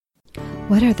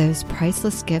What are those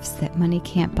priceless gifts that money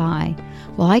can't buy?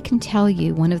 Well, I can tell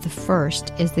you one of the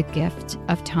first is the gift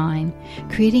of time,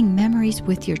 creating memories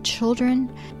with your children.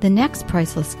 The next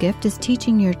priceless gift is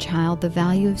teaching your child the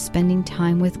value of spending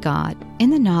time with God. In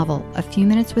the novel, A Few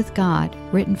Minutes with God,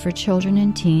 written for children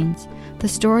and teens, the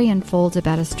story unfolds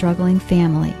about a struggling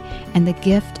family and the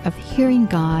gift of hearing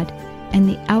God and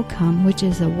the outcome, which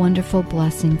is a wonderful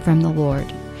blessing from the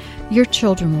Lord. Your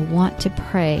children will want to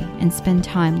pray and spend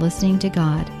time listening to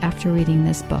God after reading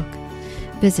this book.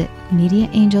 Visit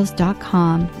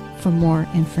MediaAngels.com for more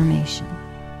information.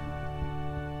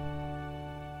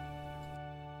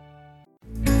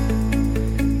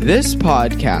 This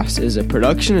podcast is a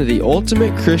production of the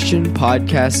Ultimate Christian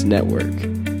Podcast Network.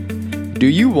 Do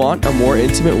you want a more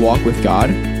intimate walk with God?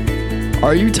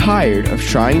 Are you tired of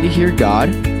trying to hear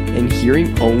God and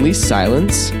hearing only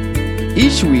silence?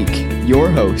 Each week, your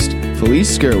host,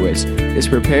 Felice Skirwitz, is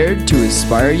prepared to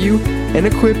inspire you and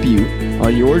equip you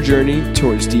on your journey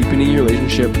towards deepening your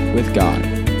relationship with God.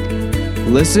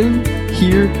 Listen,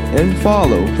 hear, and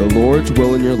follow the Lord's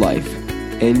will in your life,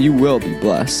 and you will be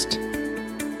blessed.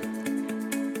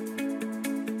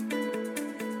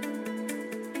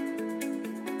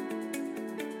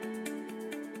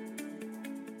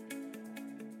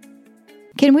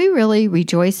 Can we really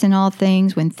rejoice in all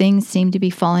things when things seem to be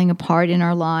falling apart in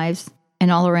our lives and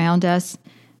all around us?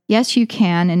 Yes, you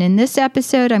can. And in this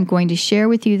episode, I'm going to share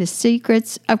with you the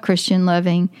secrets of Christian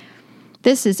living.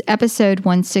 This is episode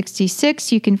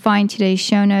 166. You can find today's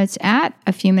show notes at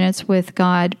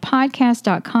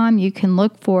afewminuteswithgodpodcast.com. You can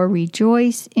look for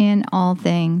Rejoice in All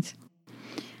Things.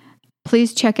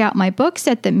 Please check out my books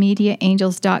at the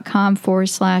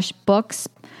MediaAngels.com/books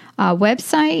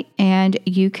website, and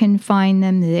you can find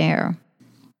them there.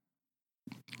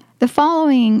 The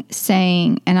following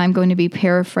saying, and I'm going to be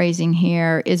paraphrasing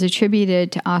here, is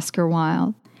attributed to Oscar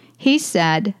Wilde. He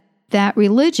said that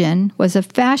religion was a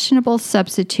fashionable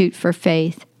substitute for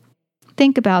faith.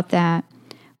 Think about that.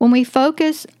 When we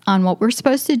focus on what we're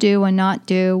supposed to do and not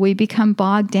do, we become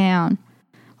bogged down.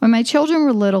 When my children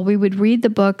were little, we would read the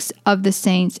books of the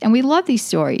saints, and we loved these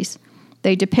stories.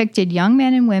 They depicted young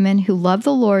men and women who loved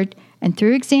the Lord, and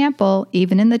through example,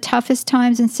 even in the toughest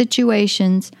times and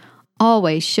situations,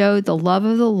 always showed the love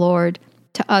of the Lord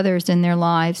to others in their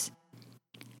lives.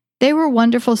 They were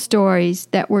wonderful stories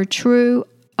that were true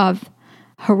of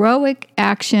heroic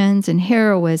actions and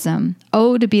heroism.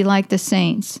 Oh, to be like the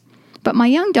saints. But my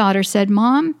young daughter said,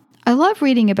 "Mom, I love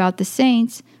reading about the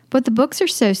saints, but the books are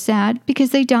so sad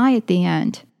because they die at the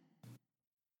end."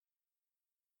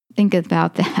 Think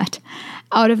about that.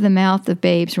 Out of the mouth of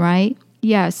babes, right?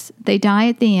 Yes, they die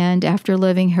at the end after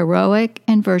living heroic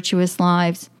and virtuous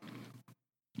lives.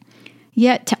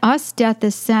 Yet to us, death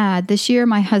is sad. This year,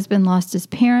 my husband lost his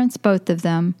parents, both of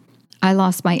them. I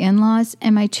lost my in-laws,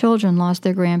 and my children lost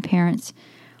their grandparents.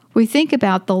 We think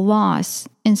about the loss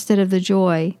instead of the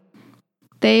joy.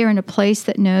 They are in a place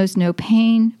that knows no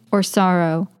pain or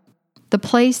sorrow. The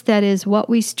place that is what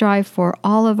we strive for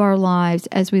all of our lives.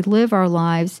 As we live our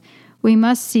lives, we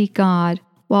must seek God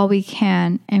while we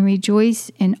can and rejoice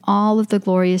in all of the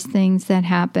glorious things that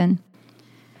happen.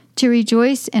 To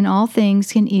rejoice in all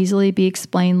things can easily be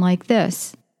explained like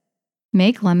this: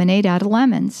 make lemonade out of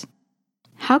lemons.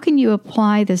 How can you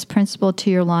apply this principle to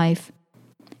your life?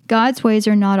 God's ways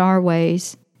are not our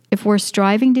ways. If we're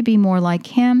striving to be more like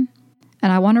Him,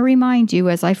 and I want to remind you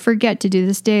as I forget to do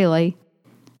this daily,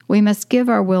 we must give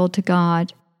our will to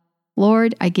God.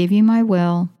 Lord, I give you my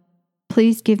will.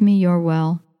 Please give me your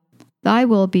will. Thy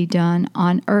will be done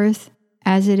on earth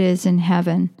as it is in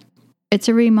heaven. It's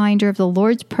a reminder of the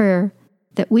Lord's Prayer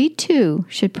that we too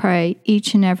should pray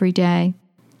each and every day.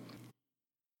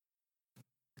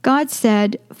 God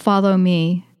said, "Follow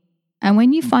me." And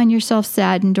when you find yourself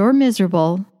saddened or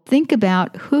miserable, think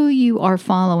about who you are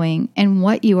following and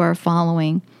what you are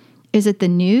following. Is it the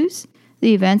news,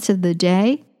 the events of the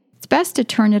day? It's best to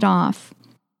turn it off.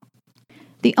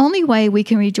 The only way we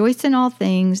can rejoice in all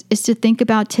things is to think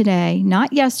about today,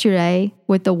 not yesterday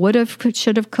with the would've,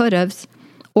 should've, could've's,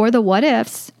 or the what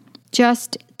ifs,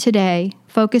 just today.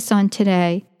 Focus on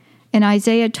today. In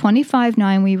Isaiah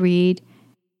 25:9 we read,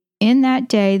 "In that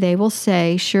day they will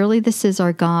say, surely this is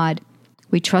our God.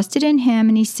 We trusted in Him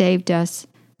and He saved us.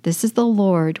 This is the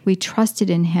Lord. We trusted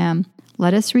in Him.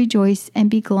 Let us rejoice and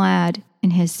be glad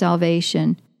in His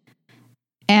salvation."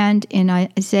 And in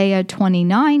Isaiah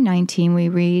 29:19 we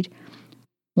read,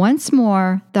 "Once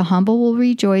more the humble will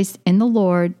rejoice in the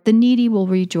Lord, the needy will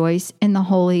rejoice in the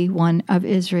Holy One of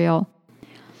Israel."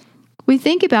 We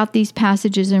think about these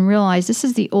passages and realize this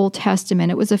is the Old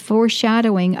Testament. It was a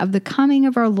foreshadowing of the coming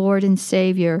of our Lord and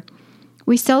Savior.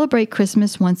 We celebrate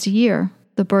Christmas once a year.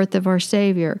 the birth of our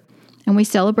Savior. And we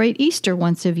celebrate Easter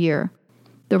once a year,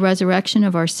 the resurrection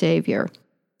of our Savior.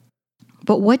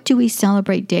 But what do we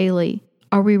celebrate daily?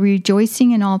 Are we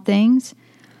rejoicing in all things?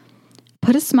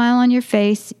 Put a smile on your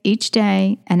face each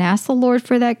day and ask the Lord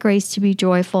for that grace to be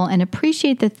joyful and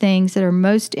appreciate the things that are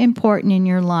most important in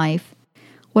your life.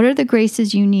 What are the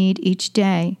graces you need each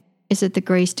day? Is it the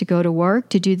grace to go to work,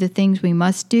 to do the things we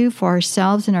must do for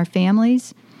ourselves and our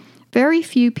families? Very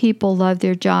few people love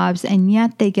their jobs, and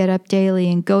yet they get up daily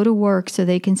and go to work so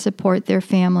they can support their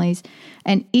families.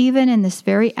 And even in this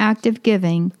very act of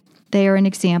giving, they are an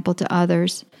example to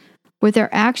others. With our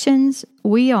actions,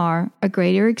 we are a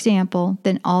greater example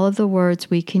than all of the words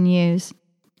we can use.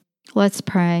 Let's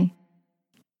pray.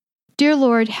 Dear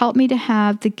Lord, help me to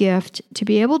have the gift to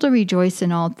be able to rejoice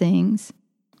in all things.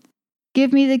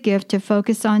 Give me the gift to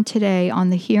focus on today, on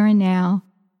the here and now,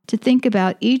 to think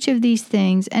about each of these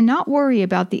things and not worry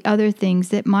about the other things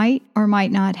that might or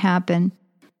might not happen.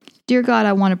 Dear God,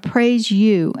 I want to praise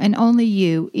you and only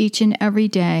you each and every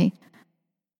day.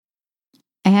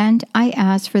 And I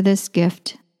ask for this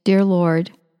gift, dear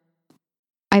Lord.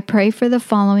 I pray for the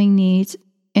following needs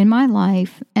in my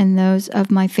life and those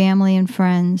of my family and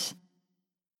friends.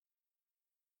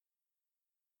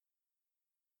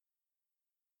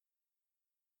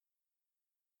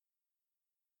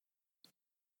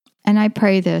 And I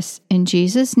pray this in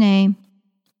Jesus' name.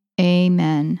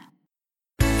 Amen.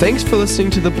 Thanks for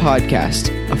listening to the podcast,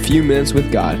 A Few Minutes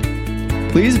with God.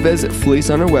 Please visit Felice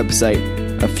on our website,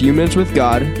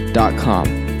 afewminuteswithgod.com,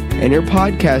 and your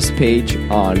podcast page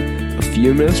on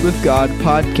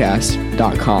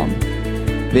afewminuteswithgodpodcast.com.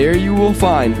 There you will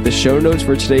find the show notes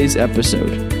for today's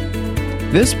episode.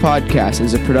 This podcast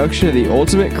is a production of the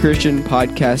Ultimate Christian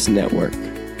Podcast Network.